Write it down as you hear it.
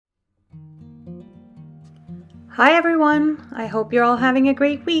Hi everyone! I hope you're all having a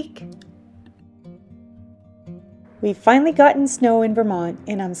great week. We've finally gotten snow in Vermont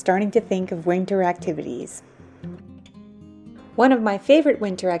and I'm starting to think of winter activities. One of my favorite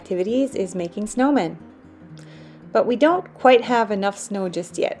winter activities is making snowmen. But we don't quite have enough snow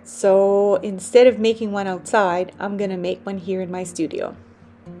just yet, so instead of making one outside, I'm gonna make one here in my studio.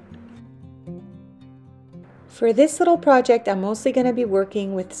 For this little project, I'm mostly going to be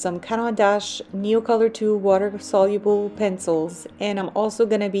working with some Caran d'Ache Neocolor 2 water-soluble pencils, and I'm also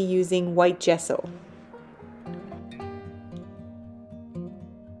going to be using white gesso.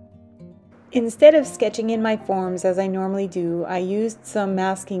 Instead of sketching in my forms as I normally do, I used some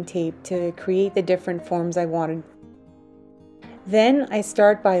masking tape to create the different forms I wanted. Then I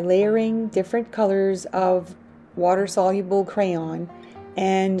start by layering different colors of water-soluble crayon,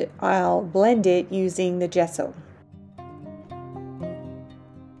 and I'll blend it using the gesso.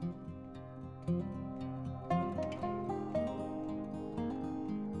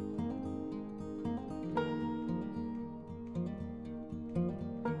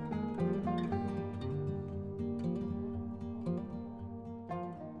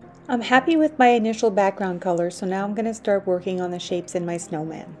 I'm happy with my initial background color, so now I'm going to start working on the shapes in my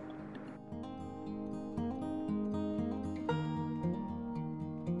snowman.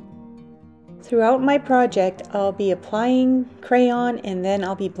 Throughout my project, I'll be applying crayon and then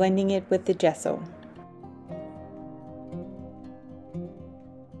I'll be blending it with the gesso.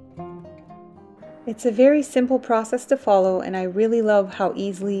 It's a very simple process to follow, and I really love how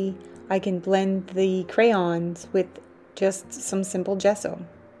easily I can blend the crayons with just some simple gesso.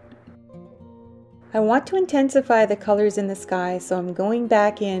 I want to intensify the colors in the sky, so I'm going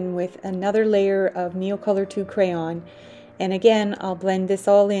back in with another layer of Neocolor 2 crayon, and again I'll blend this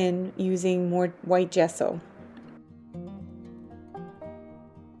all in using more white gesso.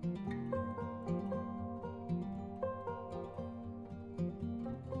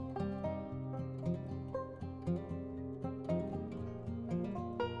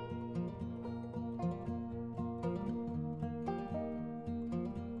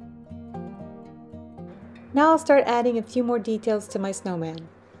 Now I'll start adding a few more details to my snowman.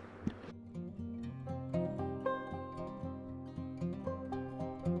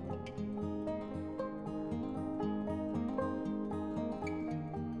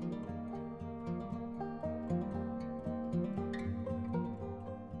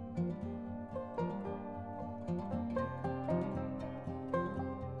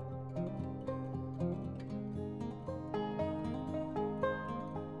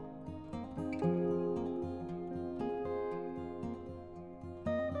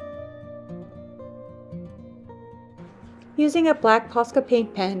 Using a black Posca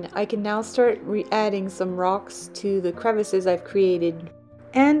paint pen, I can now start adding some rocks to the crevices I've created.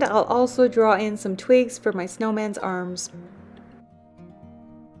 And I'll also draw in some twigs for my snowman's arms.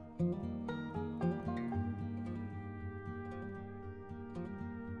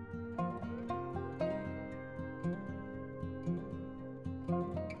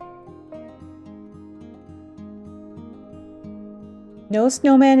 No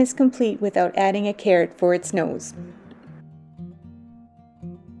snowman is complete without adding a carrot for its nose.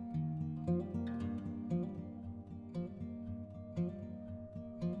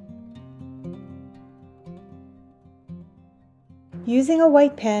 Using a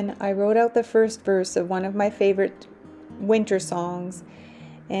white pen, I wrote out the first verse of one of my favorite winter songs,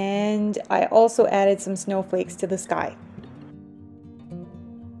 and I also added some snowflakes to the sky.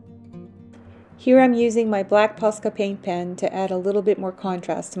 Here I'm using my black Posca paint pen to add a little bit more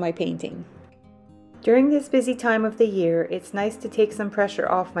contrast to my painting. During this busy time of the year, it's nice to take some pressure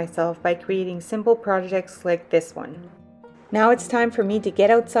off myself by creating simple projects like this one. Now it's time for me to get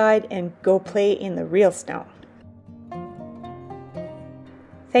outside and go play in the real snow.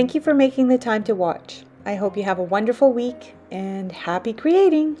 Thank you for making the time to watch. I hope you have a wonderful week and happy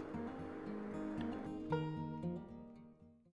creating!